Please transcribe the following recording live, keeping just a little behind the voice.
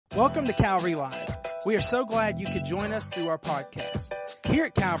Welcome to Calvary Live. We are so glad you could join us through our podcast. Here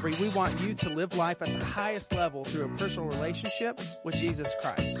at Calvary, we want you to live life at the highest level through a personal relationship with Jesus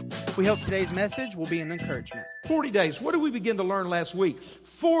Christ. We hope today's message will be an encouragement. 40 days. What did we begin to learn last week?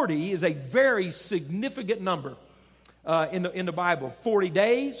 40 is a very significant number in the Bible. 40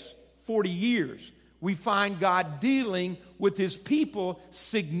 days, 40 years. We find God dealing with His people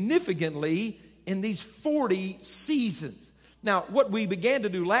significantly in these 40 seasons. Now, what we began to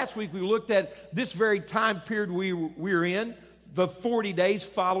do last week, we looked at this very time period we're in, the 40 days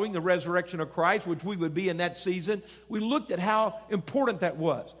following the resurrection of Christ, which we would be in that season. We looked at how important that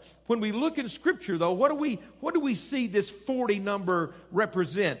was. When we look in Scripture, though, what do we see this 40 number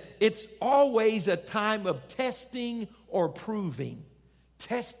represent? It's always a time of testing or proving.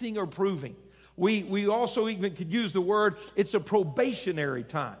 Testing or proving. We also even could use the word, it's a probationary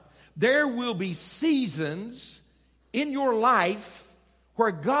time. There will be seasons in your life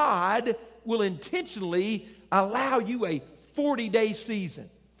where God will intentionally allow you a 40-day season.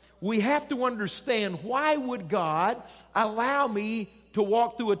 We have to understand, why would God allow me to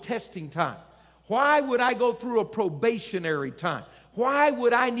walk through a testing time? Why would I go through a probationary time? Why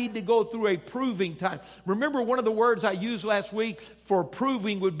would I need to go through a proving time? Remember, one of the words I used last week for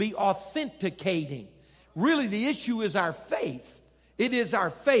proving would be authenticating. Really, the issue is our faith. It is our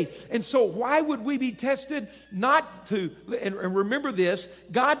faith. And so why would we be tested? And remember this,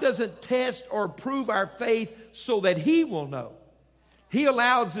 God doesn't test or prove our faith so that He will know. He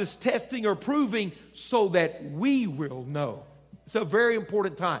allows this testing or proving so that we will know. It's a very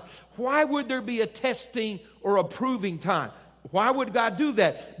important time. Why would there be a testing or a proving time? Why would God do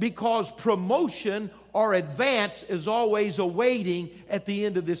that? Because promotion or advance is always awaiting at the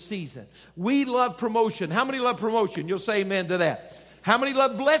end of this season. We love promotion. How many love promotion? You'll say amen to that. How many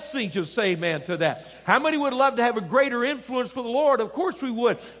love blessings? You'll say amen to that. How many would love to have a greater influence for the Lord? Of course we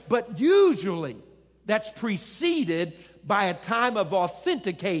would. But usually that's preceded by a time of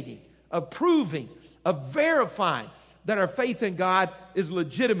authenticating, of proving, of verifying that our faith in God is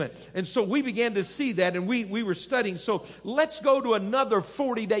legitimate. And so we began to see that, and we were studying. So let's go to another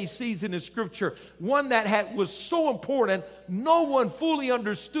 40-day season in Scripture, one that was so important, no one fully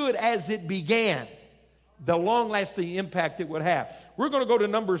understood as it began the long-lasting impact it would have. We're going to go to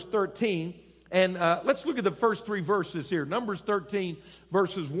Numbers 13, and let's look at the first three verses here. Numbers 13,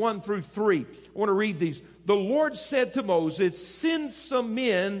 verses 1 through 3. I want to read these. The Lord said to Moses, send some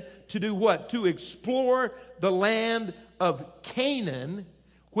men to do what? To explore the land of Canaan,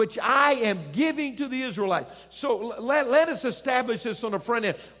 which I am giving to the Israelites. So let us establish this on the front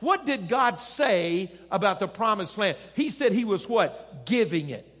end. What did God say about the promised land? He said He was what? Giving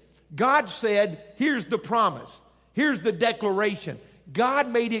it. God said, here's the promise. Here's the declaration. God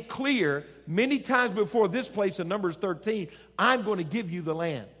made it clear many times before this place in Numbers 13, I'm going to give you the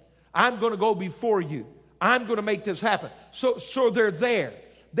land. I'm going to go before you. I'm going to make this happen. So they're there.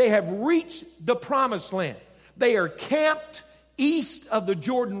 They have reached the promised land. They are camped east of the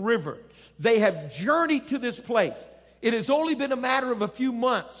Jordan River. They have journeyed to this place. It has only been a matter of a few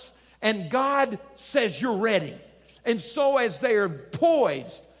months, and God says you're ready. And so as they are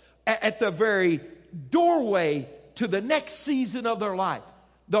poised at the very doorway to the next season of their life,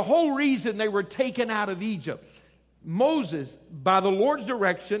 the whole reason they were taken out of Egypt, Moses, by the Lord's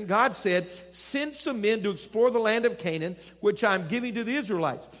direction, God said, send some men to explore the land of Canaan, which I'm giving to the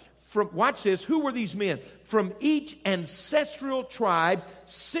Israelites. Watch this, who were these men? From each ancestral tribe,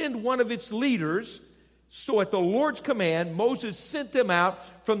 send one of its leaders. So at the Lord's command, Moses sent them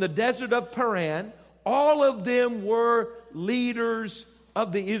out from the desert of Paran. All of them were leaders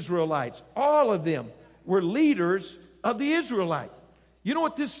of the Israelites. All of them were leaders of the Israelites. You know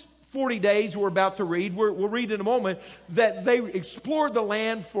what this 40 days we're about to read? We'll read in a moment that they explored the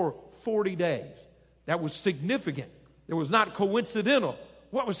land for 40 days. That was significant. It was not coincidental.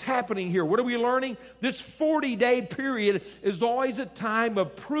 What was happening here? What are we learning? This 40-day period is always a time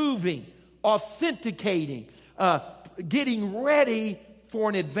of proving, authenticating, getting ready for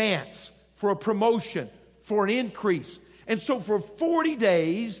an advance, for a promotion, for an increase. And so for 40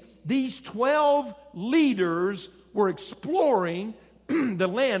 days, these 12 leaders were exploring the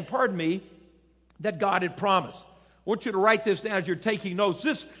land, that God had promised. I want you to write this down as you're taking notes.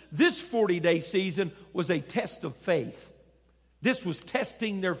 This 40-day season was a test of faith. This was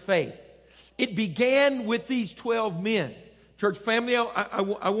testing their faith. It began with these 12 men. Church family,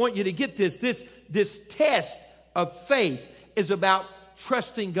 I want you to get this. This test of faith is about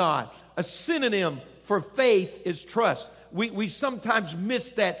trusting God. A synonym for faith is trust. We sometimes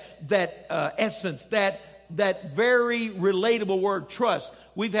miss that essence, that very relatable word, trust.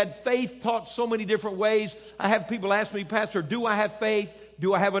 We've had faith taught so many different ways. I have people ask me, Pastor, do I have faith?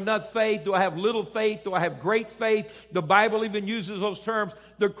 Do I have enough faith? Do I have little faith? Do I have great faith? The Bible even uses those terms.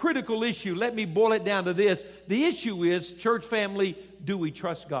 The critical issue, let me boil it down to this. The issue is, church family, do we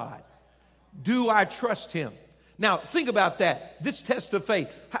trust God? Do I trust Him? Now, think about that. This test of faith.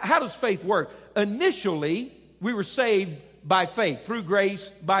 How does faith work? Initially, we were saved by faith, through grace,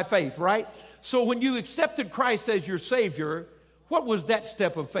 by faith, right? So when you accepted Christ as your Savior, what was that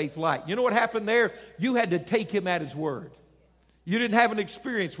step of faith like? You know what happened there? You had to take Him at His word. You didn't have an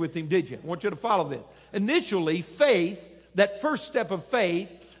experience with Him, did you? I want you to follow this. Initially, faith, that first step of faith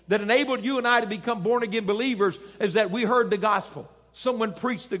that enabled you and I to become born-again believers, is that we heard the gospel. Someone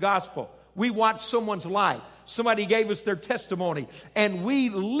preached the gospel. We watched someone's life. Somebody gave us their testimony. And we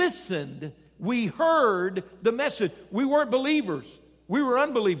listened. We heard the message. We weren't believers. We were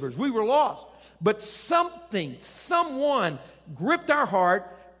unbelievers. We were lost. But someone gripped our heart,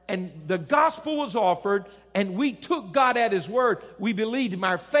 and the gospel was offered, and we took God at His word. We believed Him.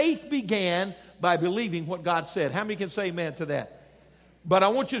 Our faith began by believing what God said. How many can say amen to that? But I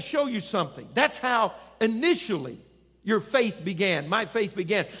want you to show you something. That's how initially your faith began. My faith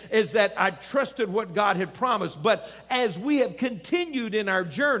began, is that I trusted what God had promised. But as we have continued in our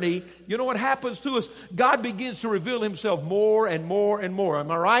journey, you know what happens to us? God begins to reveal Himself more and more and more. Am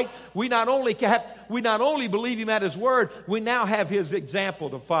I right? We not only believe Him at His word, we now have His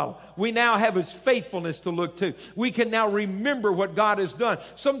example to follow. We now have His faithfulness to look to. We can now remember what God has done.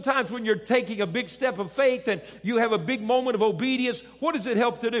 Sometimes when you're taking a big step of faith and you have a big moment of obedience, what does it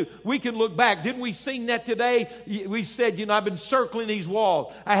help to do? We can look back. Didn't we sing that today? We said, I've been circling these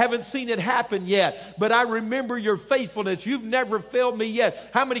walls. I haven't seen it happen yet, but I remember your faithfulness. You've never failed me yet.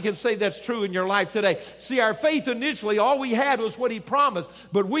 How many can say that's true in your life today? See, our faith initially, all we had was what He promised,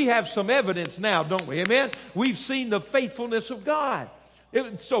 but we have some evidence now, don't we? Amen? We've seen the faithfulness of God.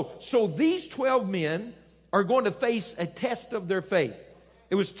 So these 12 men are going to face a test of their faith.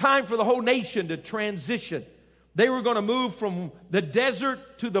 It was time for the whole nation to transition. They were going to move from the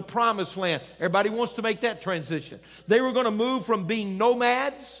desert to the promised land. Everybody wants to make that transition. They were going to move from being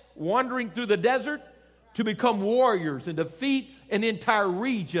nomads, wandering through the desert, to become warriors and defeat an entire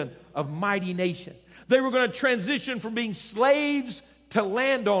region of mighty nation. They were going to transition from being slaves to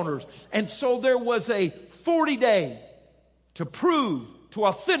landowners. And so there was a 40-day to prove, to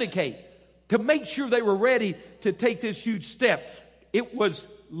authenticate, to make sure they were ready to take this huge step. It was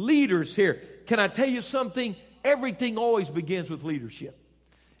leaders here. Can I tell you something? Everything always begins with leadership.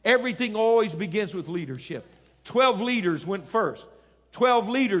 Everything always begins with leadership. 12 leaders went first. 12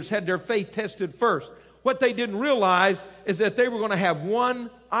 leaders had their faith tested first. What they didn't realize is that they were going to have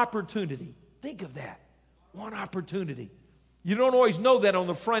one opportunity. Think of that. One opportunity. You don't always know that on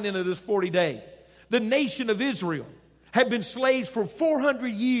the front end of this 40 days. The nation of Israel had been slaves for 400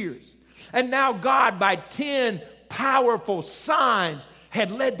 years. And now God, by 10 powerful signs, had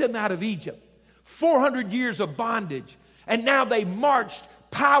led them out of Egypt. 400 years of bondage. And now they marched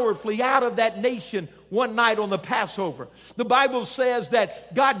powerfully out of that nation one night on the Passover. The Bible says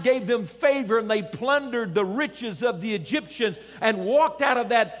that God gave them favor and they plundered the riches of the Egyptians and walked out of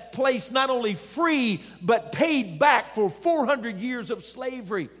that place not only free, but paid back for 400 years of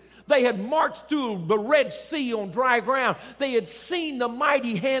slavery. They had marched through the Red Sea on dry ground. They had seen the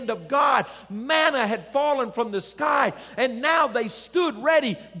mighty hand of God. Manna had fallen from the sky. And now they stood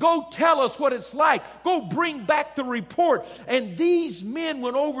ready. Go tell us what it's like. Go bring back the report. And these men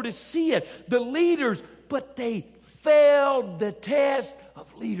went over to see it, the leaders, but they failed the test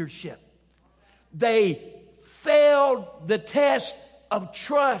of leadership. They failed the test of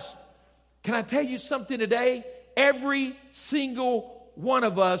trust. Can I tell you something today? Every single one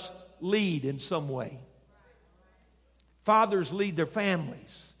of us lead in some way. Fathers lead their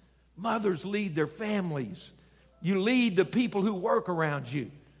families. Mothers lead their families. You lead the people who work around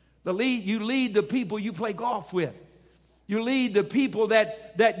you. You lead the people you play golf with. You lead the people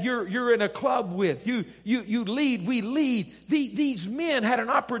that you're in a club with. You lead, we lead. These men had an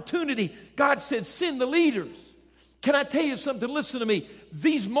opportunity. God said, send the leaders. Can I tell you something? Listen to me.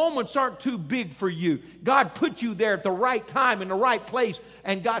 These moments aren't too big for you. God put you there at the right time in the right place,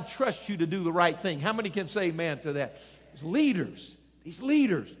 and God trusts you to do the right thing. How many can say amen to that? These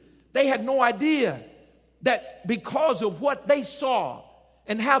leaders, they had no idea that because of what they saw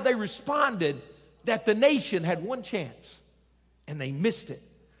and how they responded, that the nation had one chance, and they missed it.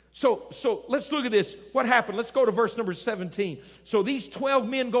 So let's look at this. What happened? Let's go to verse number 17. So these 12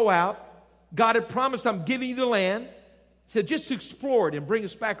 men go out. God had promised, I'm giving you the land. He said, just explore it and bring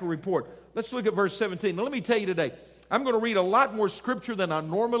us back a report. Let's look at verse 17. Now, let me tell you today, I'm going to read a lot more scripture than I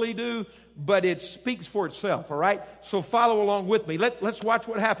normally do, but it speaks for itself, all right? So follow along with me. Let's watch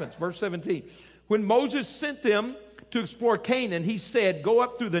what happens. Verse 17. When Moses sent them to explore Canaan, he said, go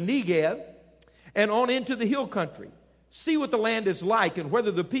up through the Negev and on into the hill country. See what the land is like and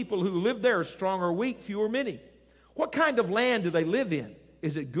whether the people who live there are strong or weak, few or many. What kind of land do they live in?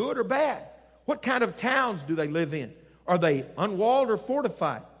 Is it good or bad? What kind of towns do they live in? Are they unwalled or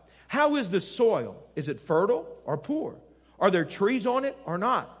fortified? How is the soil? Is it fertile or poor? Are there trees on it or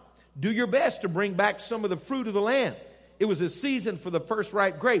not? Do your best to bring back some of the fruit of the land. It was a season for the first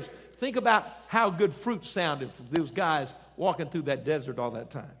ripe grapes. Think about how good fruit sounded from those guys walking through that desert all that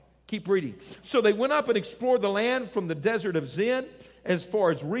time. Keep reading. So they went up and explored the land from the desert of Zin as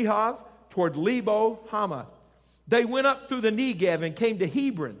far as Rehob toward Lebo Hamath. They went up through the Negev and came to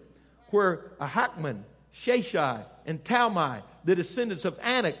Hebron, where Ahakman, Sheshai, and Talmai, the descendants of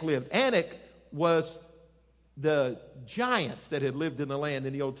Anak, lived. Anak was the giants that had lived in the land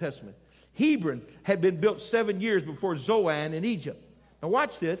in the Old Testament. Hebron had been built 7 years before Zoan in Egypt. Now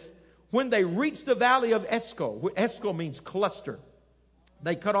watch this. When they reached the valley of Eshcol, Eshcol means cluster,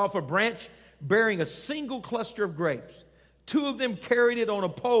 they cut off a branch bearing a single cluster of grapes. 2 of them carried it on a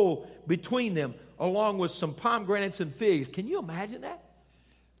pole between them, along with some pomegranates and figs. Can you imagine that?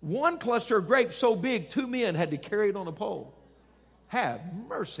 One cluster of grapes so big, 2 men had to carry it on a pole. Have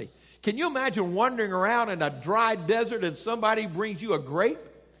mercy. Can you imagine wandering around in a dry desert and somebody brings you a grape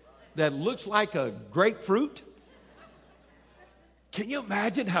that looks like a grapefruit? Can you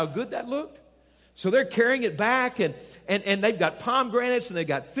imagine how good that looked? So they're carrying it back, and they've got pomegranates and they've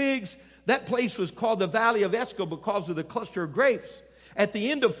got figs. That place was called the Valley of Eshcol because of the cluster of grapes. At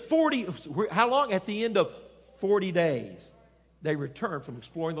the end of 40, how long? At the end of 40 days, they returned from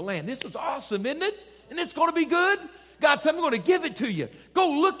exploring the land. This is awesome, isn't it? And it's going to be good. God said, I'm going to give it to you. Go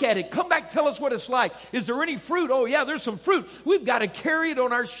look at it. Come back, tell us what it's like. Is there any fruit? Oh, yeah, there's some fruit. We've got to carry it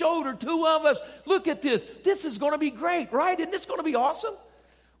on our shoulder, 2 of us. Look at this. This is going to be great, right? Isn't this going to be awesome?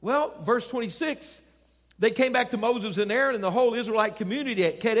 Well, verse 26, they came back to Moses and Aaron and the whole Israelite community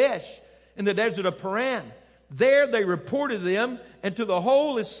at Kadesh in the desert of Paran. There they reported them and to the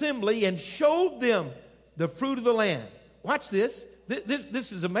whole assembly and showed them the fruit of the land. Watch this.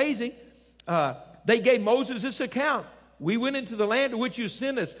 This is amazing. They gave Moses this account. We went into the land to which you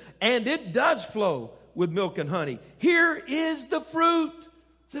sent us, and it does flow with milk and honey. Here is the fruit.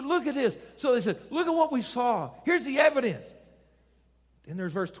 They said, look at this. So they said, look at what we saw. Here's the evidence. Then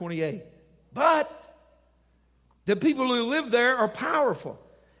there's verse 28. But the people who live there are powerful,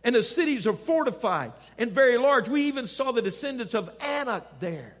 and the cities are fortified and very large. We even saw the descendants of Anak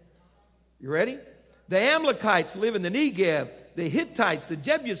there. You ready? The Amalekites live in the Negev. The Hittites, the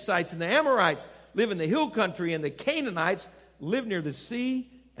Jebusites, and the Amorites live in the hill country, and the Canaanites live near the sea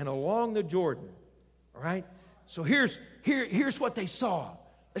and along the Jordan. All right? So here's what they saw.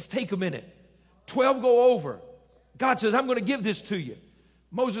 Let's take a minute. 12 go over. God says, I'm going to give this to you.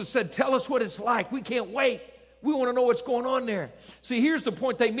 Moses said, tell us what it's like. We can't wait. We want to know what's going on there. See, here's the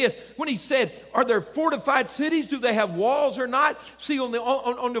point they missed. When he said, are there fortified cities? Do they have walls or not? See,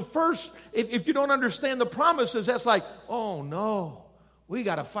 on the first, if you don't understand the promises, that's like, oh no, we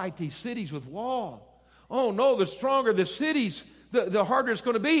got to fight these cities with walls. Oh no, the stronger the cities, the harder it's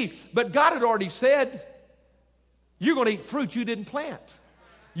going to be. But God had already said, you're going to eat fruit you didn't plant.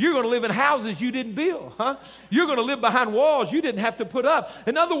 You're going to live in houses you didn't build, huh? You're going to live behind walls you didn't have to put up.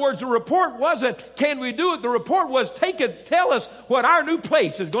 In other words, the report wasn't, can we do it? The report was, tell us what our new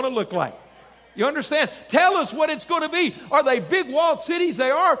place is going to look like. You understand? Tell us what it's going to be. Are they big walled cities?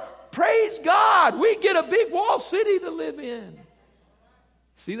 They are. Praise God. We get a big walled city to live in.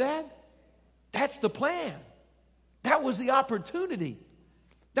 See that? That's the plan. That was the opportunity.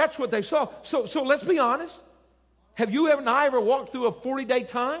 That's what they saw. So let's be honest. Have you and I ever walked through a 40-day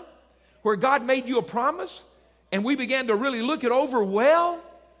time where God made you a promise and we began to really look it over well?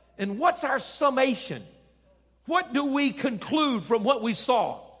 And what's our summation? What do we conclude from what we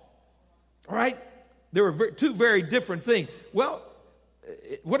saw? All right? There were 2 very different things. Well,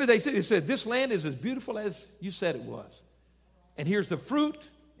 what did they say? They said, this land is as beautiful as you said it was. And here's the fruit,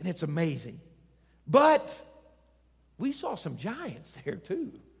 and it's amazing. But we saw some giants there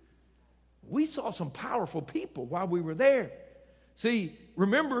too. We saw some powerful people while we were there. See,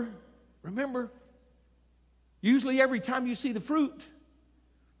 remember, usually every time you see the fruit,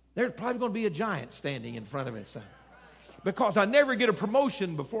 there's probably going to be a giant standing in front of it. Because I never get a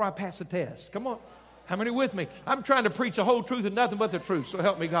promotion before I pass a test. Come on. How many with me? I'm trying to preach the whole truth and nothing but the truth. So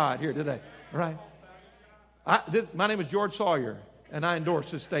help me God here today. All right? My name is George Sawyer, and I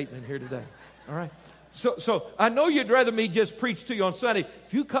endorse this statement here today. All right? So I know you'd rather me just preach to you on Sunday.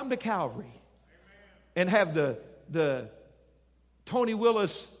 If you come to Calvary and have the Tony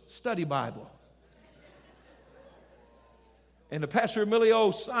Willis study Bible and the Pastor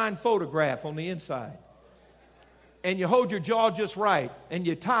Emilio signed photograph on the inside, and you hold your jaw just right, and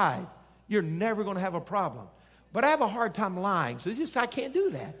you tithe, you're never going to have a problem. But I have a hard time lying, so I can't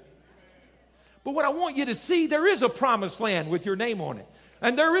do that. But what I want you to see, there is a promised land with your name on it.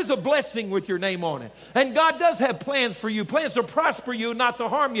 And there is a blessing with your name on it. And God does have plans for you. Plans to prosper you, not to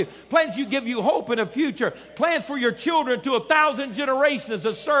harm you. Plans to give you hope in a future. Plans for your children to 1,000 generations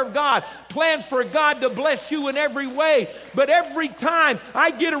to serve God. Plans for God to bless you in every way. But every time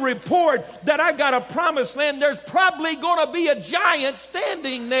I get a report that I've got a promised land, there's probably going to be a giant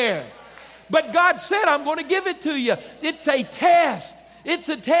standing there. But God said, I'm going to give it to you. It's a test. It's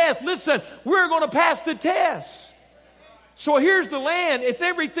a test. Listen, we're going to pass the test. So here's the land. It's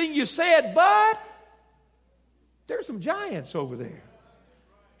everything you said, but there's some giants over there.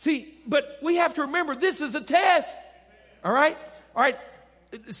 See, but we have to remember this is a test. All right? All right.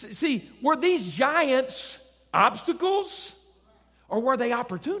 See, were these giants obstacles or were they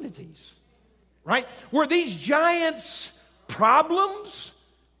opportunities? Right? Were these giants problems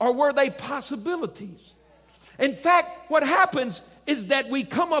or were they possibilities? In fact, what happens is that we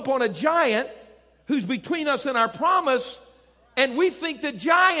come up on a giant who's between us and our promise, and we think the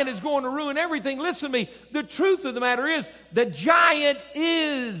giant is going to ruin everything. Listen to me. The truth of the matter is, the giant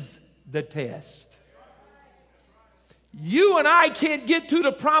is the test. You and I can't get to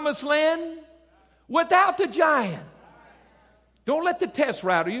the promised land without the giant. Don't let the test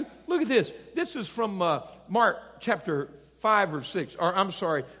rattle you. Look at this. This is from Mark chapter 5 or 6. Or I'm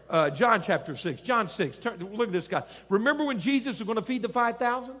sorry, John chapter 6. John 6. Look at this guy. Remember when Jesus was going to feed the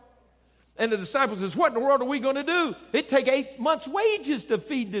 5,000? And the disciples says, what in the world are we going to do? It'd take 8 months' wages to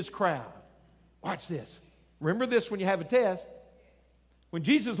feed this crowd. Watch this. Remember this when you have a test. When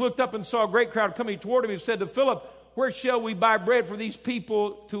Jesus looked up and saw a great crowd coming toward him, he said to Philip, where shall we buy bread for these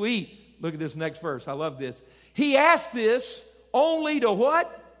people to eat? Look at this next verse. I love this. He asked this only to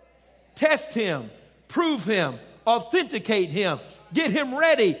what? Test him, prove him, authenticate him, get him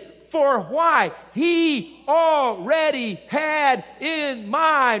ready. For why? He already had in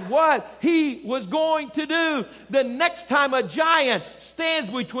mind what he was going to do. The next time a giant stands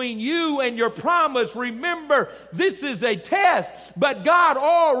between you and your promise, remember, this is a test, but God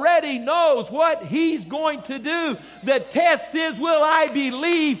already knows what he's going to do. The test is, will I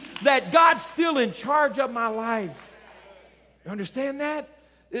believe that God's still in charge of my life? You understand that?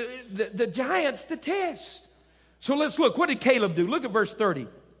 The giant's the test. So let's look. What did Caleb do? Look at verse 30.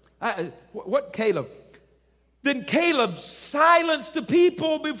 What Caleb? Then Caleb silenced the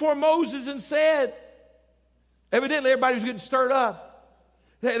people before Moses and said, evidently everybody was getting stirred up.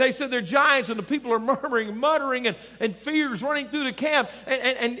 They said they're giants and the people are murmuring and muttering and fears running through the camp.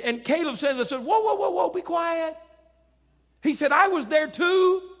 And Caleb said, whoa, be quiet. He said, I was there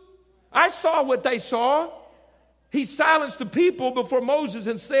too. I saw what they saw. He silenced the people before Moses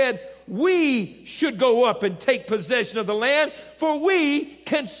and said, we should go up and take possession of the land, for we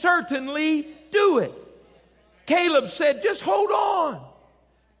can certainly do it. Caleb said, just hold on.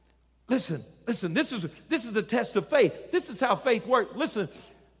 Listen, this is a test of faith. This is how faith works. Listen,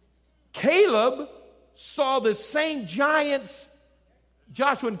 Caleb saw the same giants,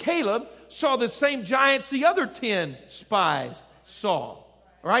 Joshua and Caleb saw the same giants the other 10 spies saw. All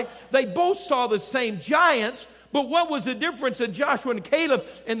right? They both saw the same giants. But what was the difference in Joshua and Caleb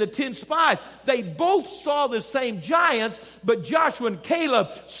and the 10 spies? They both saw the same giants, but Joshua and Caleb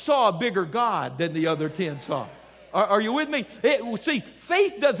saw a bigger God than the other 10 saw. Are you with me? See,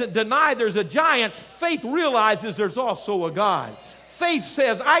 faith doesn't deny there's a giant. Faith realizes there's also a God. Faith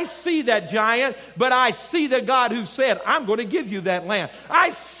says, I see that giant, but I see the God who said, I'm going to give you that land.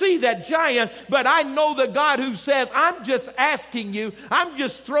 I see that giant, but I know the God who says, I'm just asking you, I'm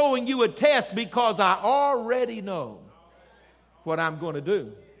just throwing you a test because I already know what I'm going to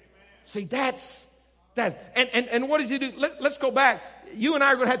do. See, that's. And what does he do? Let's go back. You and I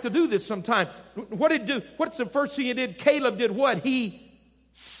are going to have to do this sometime. What did he do? What's the first thing he did? Caleb did what? He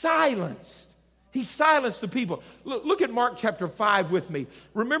silenced. He silenced the people. Look at Mark chapter 5 with me.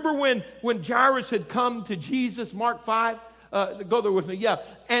 Remember when Jairus had come to Jesus, Mark 5? Go there with me, yeah.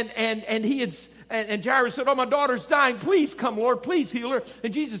 And Jairus said, oh, my daughter's dying. Please come, Lord. Please heal her.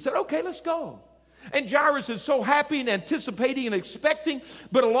 And Jesus said, okay, let's go. And Jairus is so happy and anticipating and expecting.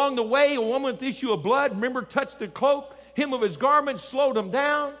 But along the way, a woman with the issue of blood, remember, touched the cloak, hem of his garment, slowed him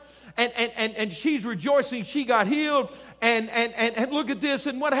down. And she's rejoicing. She got healed. And look at this.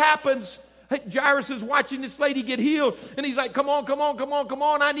 And what happens? Jairus is watching this lady get healed, and he's like, come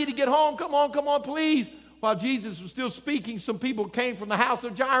on, I need to get home, come on, please. While Jesus was still speaking, some people came from the house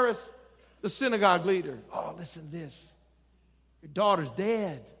of Jairus, the synagogue leader. Oh, listen to this. Your daughter's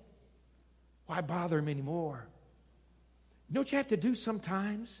dead. Why bother him anymore? You know what you have to do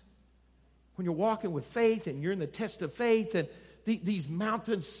sometimes? when you're walking with faith and you're in the test of faith and these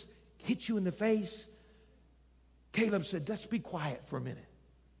mountains hit you in the face, Caleb said, let's be quiet for a minute.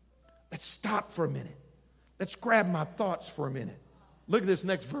 Let's stop for a minute. Let's grab my thoughts for a minute. Look at this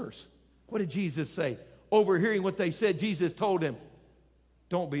next verse. What did Jesus say? Overhearing what they said, Jesus told him,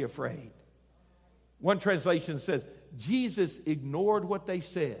 don't be afraid. One translation says, Jesus ignored what they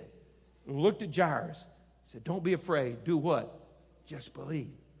said, looked at Jairus, said, don't be afraid. Do what? Just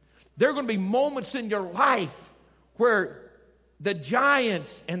believe. There are going to be moments in your life where the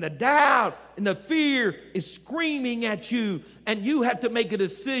giants and the doubt and the fear is screaming at you, and you have to make a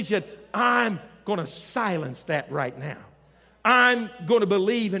decision. I'm going to silence that right now. I'm going to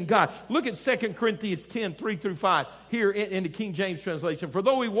believe in God. Look at 2 Corinthians 10, 3 through 5, here in the King James translation. For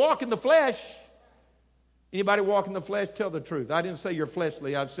though we walk in the flesh, anybody walk in the flesh? Tell the truth. I didn't say you're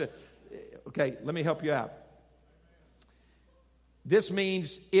fleshly. I said, okay, let me help you out. This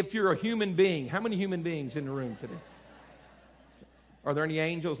means if you're a human being. How many human beings in the room today? Are there any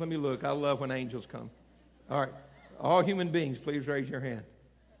angels? Let me look. I love when angels come. All right. All human beings, please raise your hand.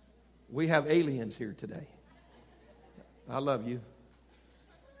 We have aliens here today. I love you.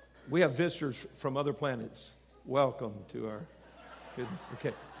 We have visitors from other planets. Welcome to our...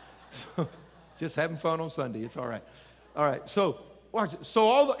 Okay. So, just having fun on Sunday. It's all right. All right. So, watch it.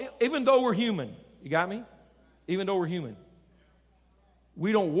 So even though we're human, you got me? Even though we're human,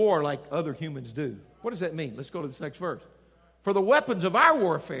 we don't war like other humans do. What does that mean? Let's go to this next verse. For the weapons of our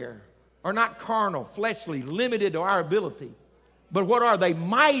warfare are not carnal, fleshly, limited to our ability. But what are they?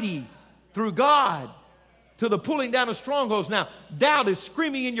 Mighty through God to the pulling down of strongholds. Now, doubt is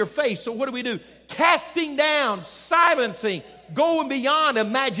screaming in your face. So what do? Casting down, silencing, going beyond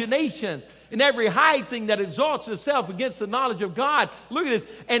imaginations and every high thing that exalts itself against the knowledge of God. Look at this.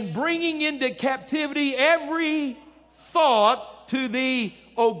 And bringing into captivity every thought to the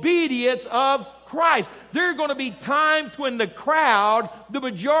obedience of Christ. There are going to be times when the crowd, the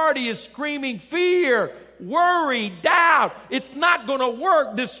majority is screaming fear, worry, doubt. It's not going to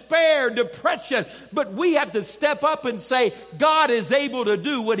work. Despair, depression. But we have to step up and say, God is able to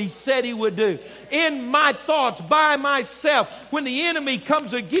do what He said He would do. In my thoughts, by myself, when the enemy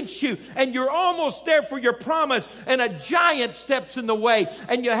comes against you and you're almost there for your promise and a giant steps in the way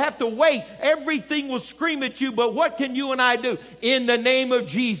and you have to wait, everything will scream at you. But what can you and I do? In the name of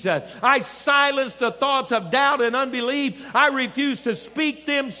Jesus, I silence the thoughts of doubt and unbelief. I refuse to speak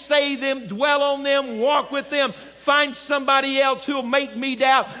them, say them, dwell on them, walk with them, find somebody else who'll make me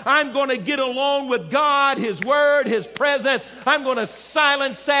doubt. I'm going to get along with God, His Word, His presence. I'm going to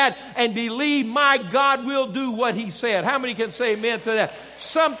silence that and believe my God will do what He said. How many can say amen to that?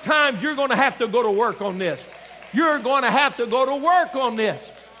 Sometimes you're going to have to go to work on this. You're going to have to go to work on this.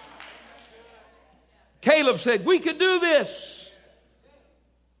 Caleb said, we can do this.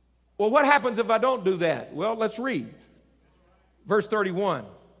 Well, what happens if I don't do that? Well, let's read. Verse 31.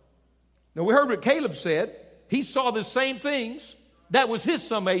 Now, we heard what Caleb said. He saw the same things. That was his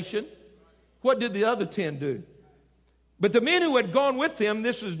summation. What did the other 10 do? But the men who had gone with him,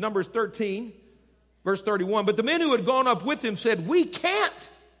 this is Numbers 13, verse 31. But the men who had gone up with him said, we can't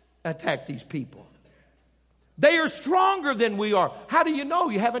attack these people. They are stronger than we are. How do you know?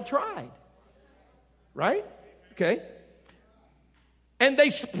 You haven't tried. Right? Okay. And they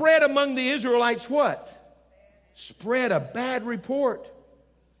spread among the Israelites what? Spread a bad report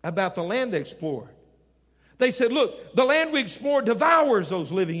about the land they explored. They said, look, the land we explored devours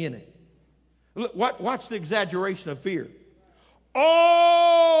those living in it. Look, watch the exaggeration of fear.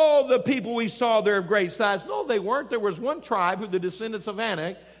 All the people we saw there of great size. No, they weren't. There was one tribe, who the descendants of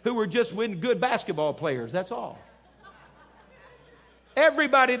Anak, who were just good basketball players. That's all.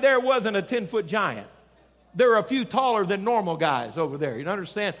 Everybody there wasn't a 10-foot giant. There are a few taller than normal guys over there. You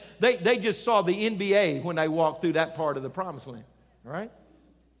understand? They just saw the NBA when they walked through that part of the promised land. All right?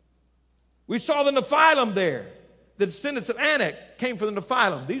 We saw the Nephilim there. The descendants of Anak came from the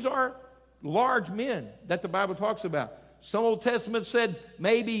Nephilim. These are large men that the Bible talks about. Some Old Testament said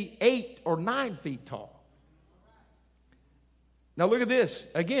maybe 8 or 9 feet tall. Now look at this.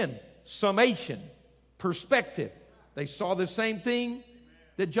 Again, summation, perspective. They saw the same thing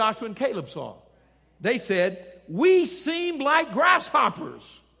that Joshua and Caleb saw. They said, we seem like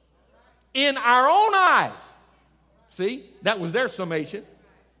grasshoppers in our own eyes. See, that was their summation.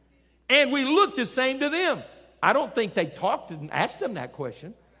 And we looked the same to them. I don't think they talked and asked them that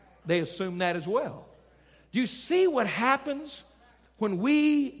question. They assumed that as well. Do you see what happens when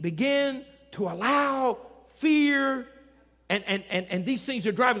we begin to allow fear and these things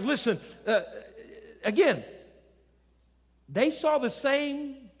are driving? Listen, again, they saw the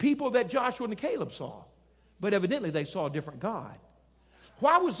same people that Joshua and Caleb saw, but evidently they saw a different God.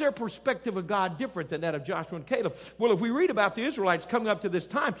 Why was their perspective of God different than that of Joshua and Caleb? Well, if we read about the Israelites coming up to this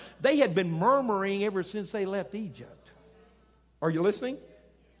time, they had been murmuring ever since they left Egypt. Are you listening?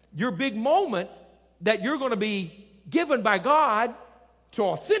 Your big moment that you're going to be given by God to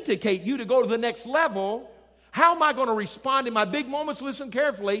authenticate you to go to the next level. How am I going to respond in my big moments? Listen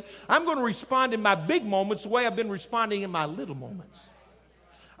carefully. I'm going to respond in my big moments the way I've been responding in my little moments.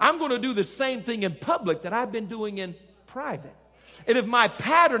 I'm going to do the same thing in public that I've been doing in private. And if my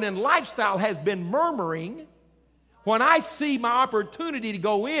pattern and lifestyle has been murmuring, when I see my opportunity to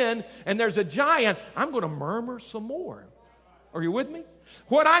go in and there's a giant, I'm going to murmur some more. Are you with me?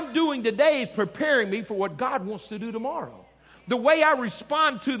 What I'm doing today is preparing me for what God wants to do tomorrow. The way I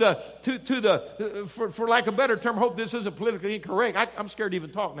respond for lack of a better term, hope this isn't politically incorrect. I'm scared to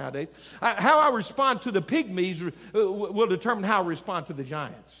even talk nowadays. How I respond to the pygmies will determine how I respond to the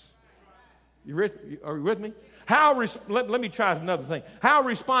giants. Are you with me? Let me try another thing. How I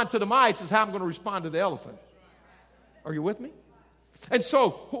respond to the mice is how I'm going to respond to the elephant. Are you with me? And so,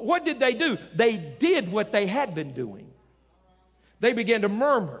 what did they do? They did what they had been doing. They began to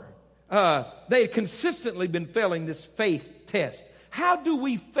murmur. They had consistently been failing this faith test. How do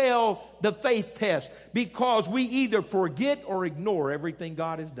we fail the faith test? Because we either forget or ignore everything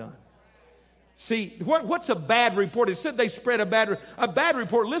God has done. See, what's a bad report? It said they spread a bad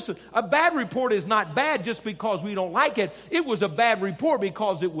report. Listen, a bad report is not bad just because we don't like it. It was a bad report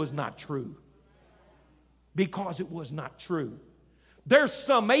because it was not true. Because it was not true. Their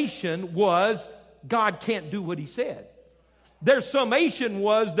summation was God can't do what he said. Their summation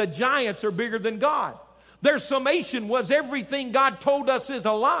was the giants are bigger than God. Their summation was everything God told us is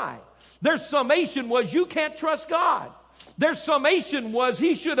a lie. Their summation was you can't trust God. Their summation was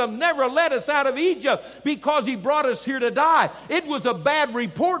he should have never let us out of Egypt because he brought us here to die. It was a bad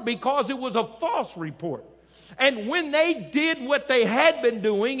report because it was a false report. And when they did what they had been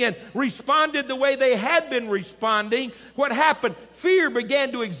doing and responded the way they had been responding, what happened? Fear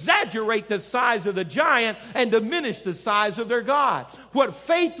began to exaggerate the size of the giant and diminish the size of their God. What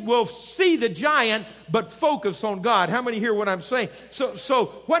faith will see the giant but focus on God. How many hear what I'm saying? So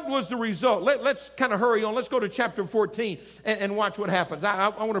what was the result? Let's kind of hurry on. Let's go to chapter 14 and watch what happens. I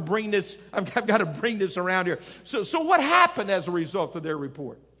want to bring this, I've got to bring this around here. So what happened as a result of their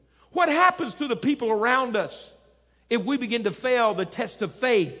report? What happens to the people around us if we begin to fail the test of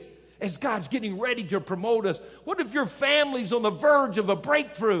faith as God's getting ready to promote us? What if your family's on the verge of a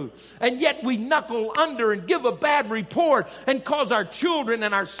breakthrough and yet we knuckle under and give a bad report and cause our children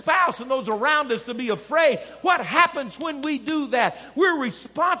and our spouse and those around us to be afraid? What happens when we do that? We're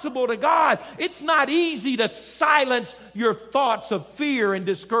responsible to God. It's not easy to silence your thoughts of fear and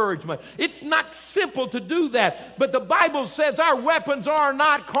discouragement. It's not simple to do that. But the Bible says our weapons are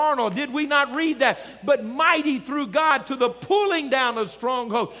not carnal. Did we not read that? But mighty through God to the pulling down of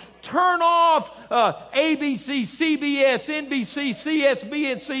strongholds. Turn off ABC, CBS, NBC,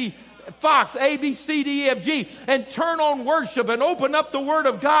 CSBNC, Fox, A, B, C, D, E, F, G, and turn on worship and open up the Word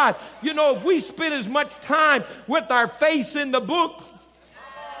of God. You know, if we spend as much time with our face in the book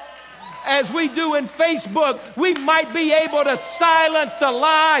as we do in Facebook, we might be able to silence the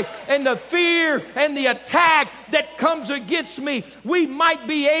lie and the fear and the attack that comes against me. We might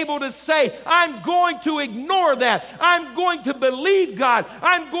be able to say, I'm going to ignore that. I'm going to believe God.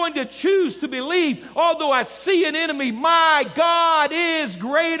 I'm going to choose to believe. Although I see an enemy, my God is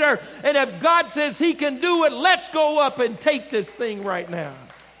greater. And if God says he can do it, let's go up and take this thing right now.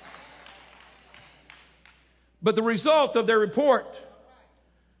 But the result of their report,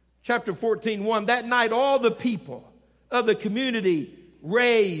 Chapter 14:1, that night all the people of the community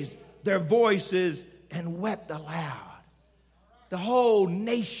raised their voices and wept aloud. The whole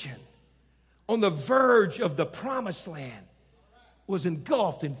nation on the verge of the promised land was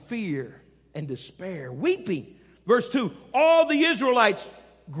engulfed in fear and despair, weeping. Verse 2, all the Israelites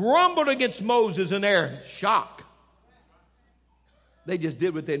grumbled against Moses and Aaron. Shock. They just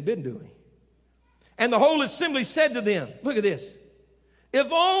did what they'd been doing. And the whole assembly said to them, look at this, if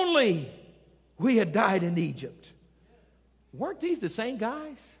only we had died in Egypt. Weren't these the same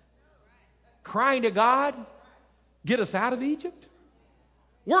guys crying to God, get us out of Egypt?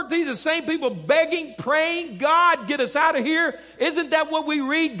 Weren't these the same people begging, praying, God, get us out of here? Isn't that what we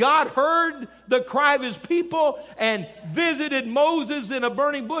read? God heard the cry of his people and visited Moses in a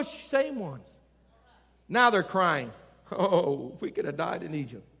burning bush. Same ones. Now they're crying, oh, if we could have died in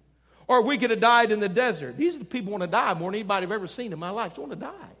Egypt. Or if we could have died in the desert. These are the people who want to die more than anybody I've ever seen in my life. They want to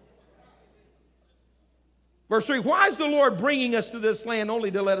die. Verse 3, why is the Lord bringing us to this land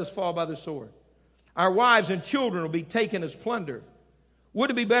only to let us fall by the sword? Our wives and children will be taken as plunder.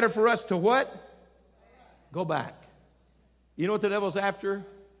 Would it be better for us to what? Go back. You know what the devil's after?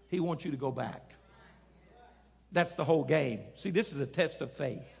 He wants you to go back. That's the whole game. See, this is a test of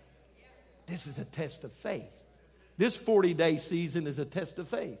faith. This is a test of faith. This 40-day season is a test of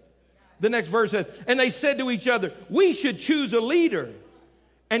faith. The next verse says, and they said to each other, we should choose a leader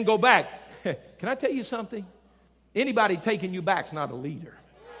and go back. Can I tell you something? Anybody taking you back is not a leader.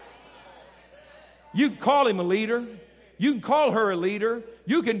 You can call him a leader. You can call her a leader.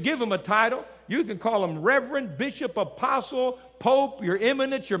 You can give him a title. You can call him reverend, bishop, apostle, pope, your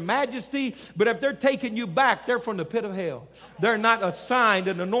eminence, your majesty. But if they're taking you back, they're from the pit of hell. They're not assigned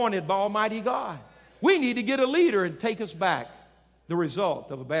and anointed by Almighty God. We need to get a leader and take us back. The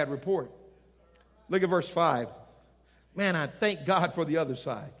result of a bad report. Look at verse 5. Man, I thank God for the other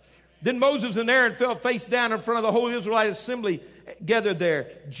side. Then Moses and Aaron fell face down in front of the whole Israelite assembly gathered there.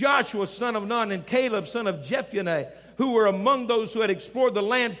 Joshua, son of Nun, and Caleb, son of Jephunneh, who were among those who had explored the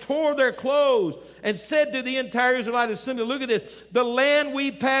land, tore their clothes and said to the entire Israelite assembly, look at this, the land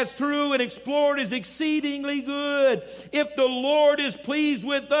we passed through and explored is exceedingly good. If the Lord is pleased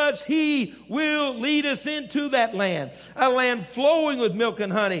with us, he will lead us into that land, a land flowing with milk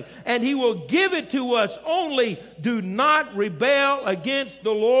and honey, and he will give it to us. Only do not rebel against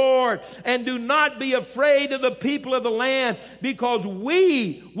the Lord, and do not be afraid of the people of the land, because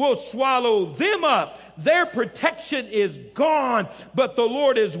we will swallow them up. Their protection is gone, but the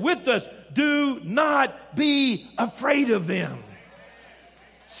Lord is with us. Do not be afraid of them.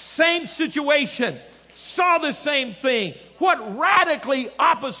 Same situation, saw the same thing. What radically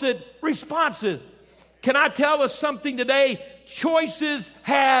opposite responses. Can I tell us something today? Choices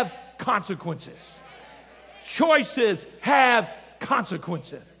have consequences. Choices have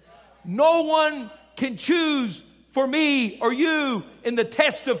consequences. No one can choose for me or you in the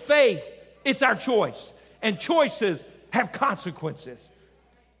test of faith. It's our choice. And choices have consequences.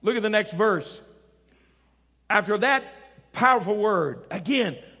 Look at the next verse. After that powerful word,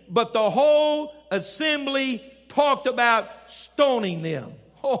 again, but the whole assembly talked about stoning them.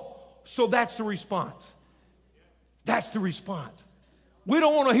 Oh, so that's the response. That's the response. We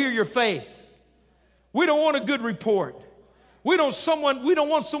don't want to hear your faith. We don't want a good report. We don't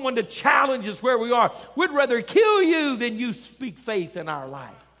want someone to challenge us where we are. We'd rather kill you than you speak faith in our life.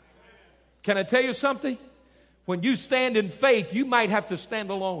 Can I tell you something? When you stand in faith, you might have to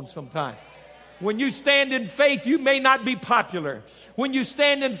stand alone sometime. When you stand in faith, you may not be popular. When you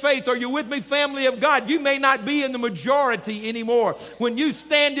stand in faith, are you with me, family of God? You may not be in the majority anymore. When you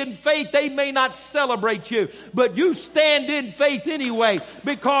stand in faith, they may not celebrate you. But you stand in faith anyway,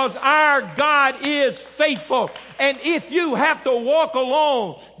 because our God is faithful. And if you have to walk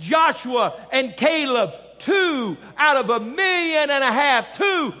alone, Joshua and Caleb, 2 out of 1.5 million,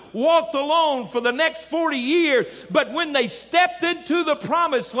 2 walked alone for the next 40 years. But when they stepped into the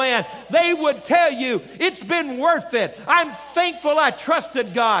promised land, they would tell you, it's been worth it. I'm thankful I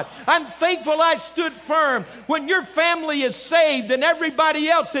trusted God. I'm thankful I stood firm. When your family is saved and everybody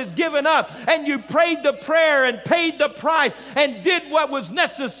else has given up, and you prayed the prayer and paid the price and did what was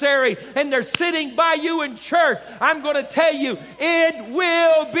necessary, and they're sitting by you in church, I'm going to tell you, it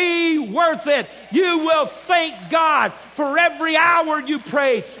will be worth it. You will thank God for every hour you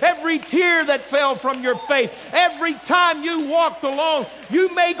prayed, every tear that fell from your face, every time you walked alone.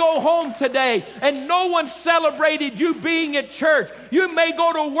 You may go home today and no one celebrated you being at church. You may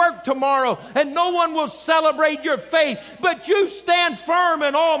go to work tomorrow and no one will celebrate your faith, but you stand firm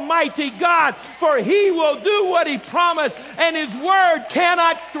in Almighty God, for he will do what he promised, and his word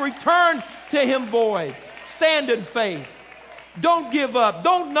cannot return to him void. Stand in faith. Don't give up.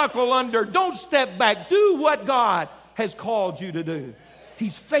 Don't knuckle under. Don't step back. Do what God has called you to do.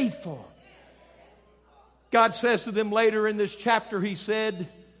 He's faithful. God says to them later in this chapter, he said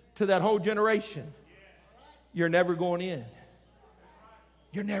to that whole generation, you're never going in.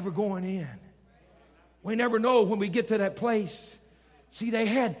 You're never going in. We never know when we get to that place. See, they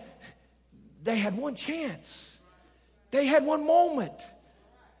had one chance. They had one moment.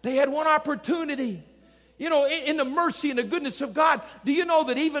 They had one opportunity. You know, in the mercy and the goodness of God, do you know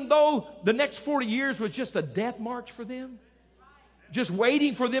that even though the next 40 years was just a death march for them, just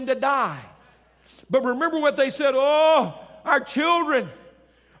waiting for them to die, but remember what they said, oh, our children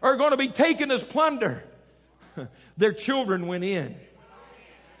are going to be taken as plunder. Their children went in.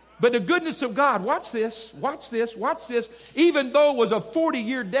 But the goodness of God, watch this. Even though it was a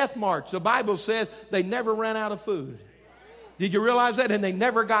 40-year death march, the Bible says they never ran out of food. Did you realize that? And they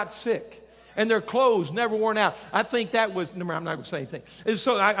never got sick. And their clothes never worn out. I think that was, remember, I'm not going to say anything. And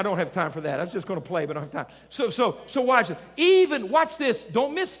so I don't have time for that. I was just going to play, but I don't have time. So watch it. Watch this.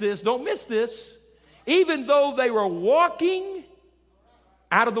 Don't miss this. Even though they were walking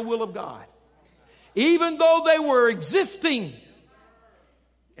out of the will of God. Even though they were existing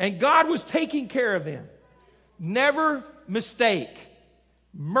and God was taking care of them, never mistake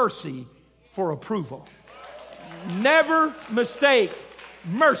mercy for approval. Never mistake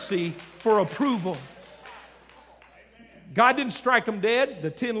mercy for approval. God didn't strike them dead.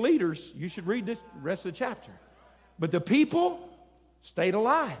 The 10 leaders, you should read this rest of the chapter. But the people stayed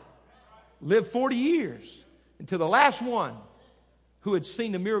alive, lived 40 years until the last one who had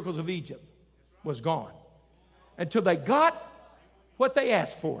seen the miracles of Egypt was gone. Until they got what they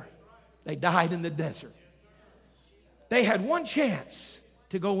asked for. They died in the desert. They had one chance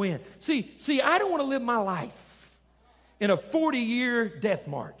to go in. See, I don't want to live my life in a 40-year death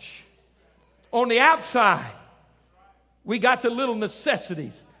march. On the outside, we got the little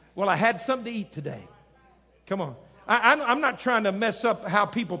necessities. Well, I had something to eat today. Come on. I'm not trying to mess up how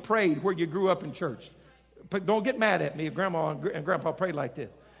people prayed where you grew up in church. But don't get mad at me if Grandma and Grandpa prayed like this.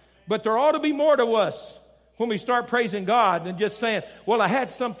 But there ought to be more to us when we start praising God than just saying, well, I had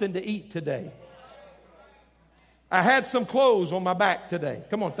something to eat today. I had some clothes on my back today.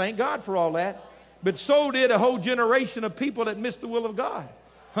 Come on, thank God for all that. But so did a whole generation of people that missed the will of God.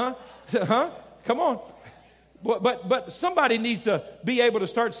 Huh? Come on. But somebody needs to be able to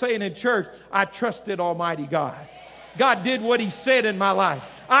start saying in church, I trusted Almighty God. God did what He said in my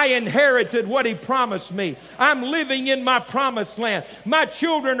life. I inherited what He promised me. I'm living in my promised land. My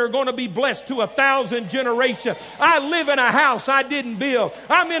children are going to be blessed to 1,000 generations. I live in a house I didn't build.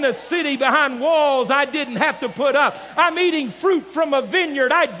 I'm in a city behind walls I didn't have to put up. I'm eating fruit from a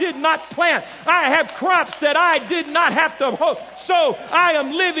vineyard I did not plant. I have crops that I did not have to hoe. So I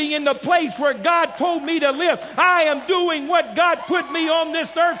am living in the place where God told me to live. I am doing what God put me on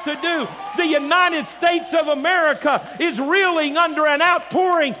this earth to do. The United States of America is reeling under an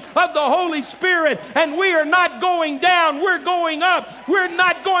outpouring of the Holy Spirit, and we are not going down. We're going up. We're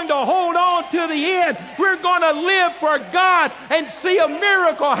not going to hold on to the end. We're going to live for God and see a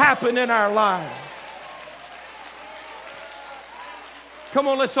miracle happen in our lives. Come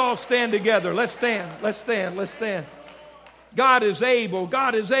on, let's all stand together. Let's stand. Let's stand. Let's stand. God is able.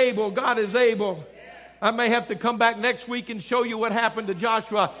 God is able. God is able. I may have to come back next week and show you what happened to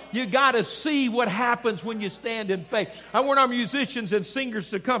Joshua. You got to see what happens when you stand in faith. I want our musicians and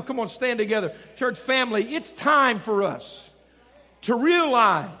singers to come. Come on, stand together. Church family, it's time for us to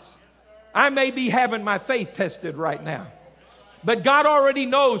realize I may be having my faith tested right now. But God already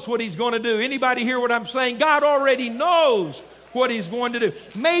knows what He's going to do. Anybody hear what I'm saying? God already knows what He's going to do.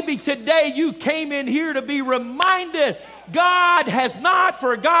 Maybe today you came in here to be reminded God has not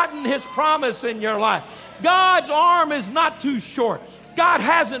forgotten His promise in your life. God's arm is not too short. God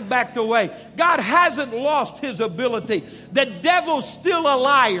hasn't backed away. God hasn't lost His ability. The devil's still a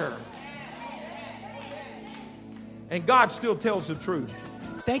liar. And God still tells the truth.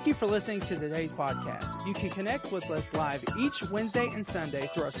 Thank you for listening to today's podcast. You can connect with us live each Wednesday and Sunday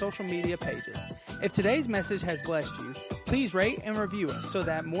through our social media pages. If today's message has blessed you, please rate and review us so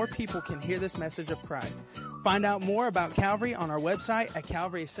that more people can hear this message of Christ. Find out more about Calvary on our website at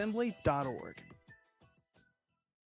calvaryassembly.org.